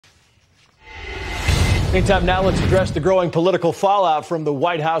Meantime, now let's address the growing political fallout from the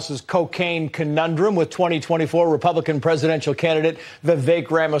White House's cocaine conundrum with 2024 Republican presidential candidate Vivek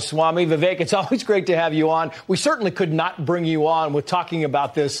Ramaswamy. Vivek, it's always great to have you on. We certainly could not bring you on with talking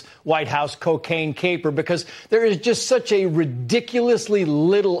about this White House cocaine caper because there is just such a ridiculously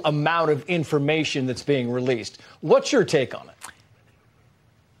little amount of information that's being released. What's your take on it?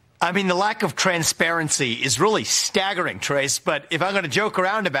 I mean, the lack of transparency is really staggering, Trace. But if I'm going to joke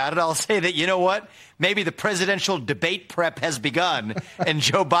around about it, I'll say that, you know what? Maybe the presidential debate prep has begun and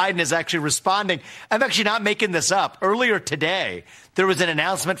Joe Biden is actually responding. I'm actually not making this up. Earlier today, there was an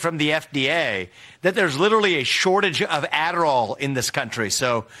announcement from the FDA that there's literally a shortage of Adderall in this country.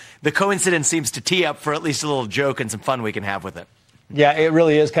 So the coincidence seems to tee up for at least a little joke and some fun we can have with it. Yeah, it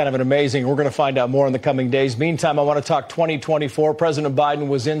really is kind of an amazing. We're going to find out more in the coming days. Meantime, I want to talk 2024. President Biden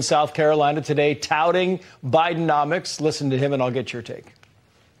was in South Carolina today touting Bidenomics. Listen to him and I'll get your take.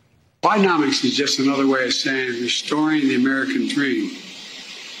 Bidenomics is just another way of saying restoring the American dream.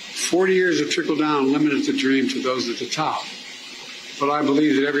 40 years of trickle-down limited the dream to those at the top. But I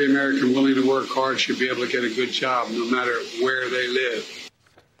believe that every American willing to work hard should be able to get a good job no matter where they live.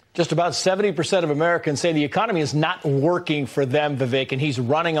 Just about 70% of Americans say the economy is not working for them, Vivek, and he's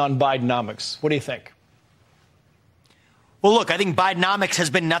running on Bidenomics. What do you think? Well, look, I think Bidenomics has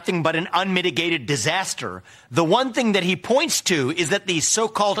been nothing but an unmitigated disaster. The one thing that he points to is that the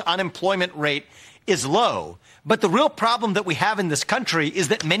so-called unemployment rate is low. But the real problem that we have in this country is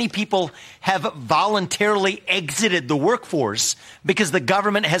that many people have voluntarily exited the workforce because the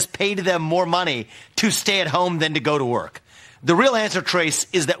government has paid them more money to stay at home than to go to work. The real answer, Trace,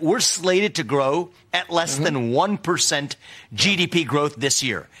 is that we're slated to grow at less than 1% GDP growth this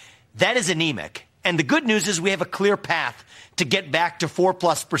year. That is anemic. And the good news is we have a clear path to get back to 4+%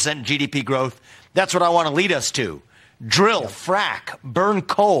 GDP growth. That's what I want to lead us to. Drill, frack, burn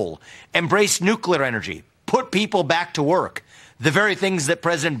coal, embrace nuclear energy, put people back to work. The very things that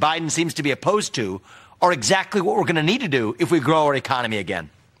President Biden seems to be opposed to are exactly what we're going to need to do if we grow our economy again.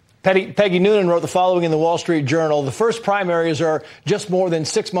 Peggy Noonan wrote the following in the Wall Street Journal. The first primaries are just more than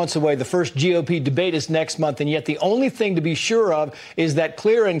 6 months away. The first GOP debate is next month. And yet the only thing to be sure of is that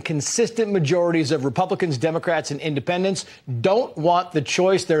clear and consistent majorities of Republicans, Democrats, and independents don't want the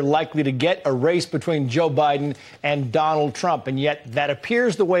choice they're likely to get, a race between Joe Biden and Donald Trump. And yet that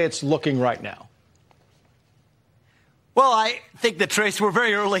appears the way it's looking right now. Well, I think that, Trace, we're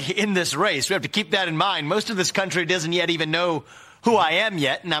very early in this race. We have to keep that in mind. Most of this country doesn't yet even know who I am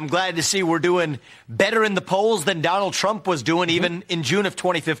yet, and I'm glad to see we're doing better in the polls than Donald Trump was doing even in June of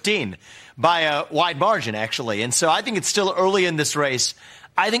 2015 by a wide margin, actually. And so I think it's still early in this race.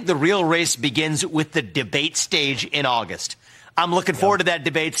 I think the real race begins with the debate stage in August. I'm looking forward to that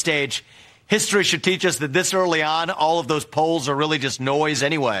debate stage. History should teach us that this early on, all of those polls are really just noise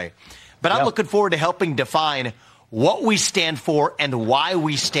anyway. But I'm looking forward to helping define what we stand for and why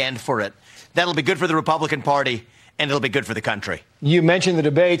we stand for it. That'll be good for the Republican Party, and it'll be good for the country. You mentioned the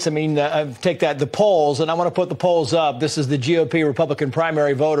debates. I mean, take that, the polls, and I want to put the polls up. This is the GOP Republican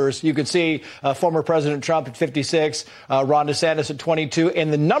primary voters. You can see former President Trump at 56, Ron DeSantis at 22,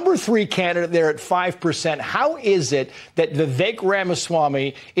 and the number 3 candidate there at 5%. How is it that Vivek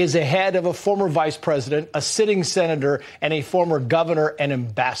Ramaswamy is ahead of a former vice president, a sitting senator, and a former governor and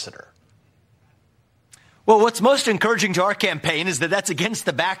ambassador? Well, what's most encouraging to our campaign is that that's against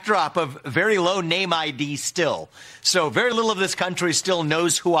the backdrop of very low name ID still. So very little of this country still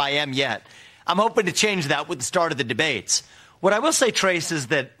knows who I am yet. I'm hoping to change that with the start of the debates. What I will say, Trace, is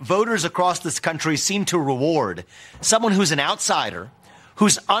that voters across this country seem to reward someone who's an outsider,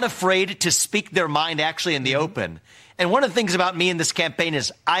 who's unafraid to speak their mind actually in the open. And one of the things about me in this campaign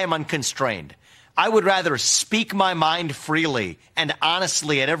is I am unconstrained. I would rather speak my mind freely and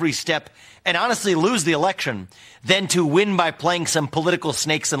honestly at every step and honestly lose the election than to win by playing some political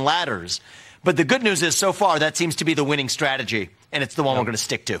snakes and ladders. But the good news is so far that seems to be the winning strategy, and it's the one we're going to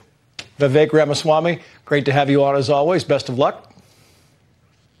stick to. Vivek Ramaswamy, great to have you on as always. Best of luck.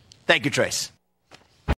 Thank you, Trace.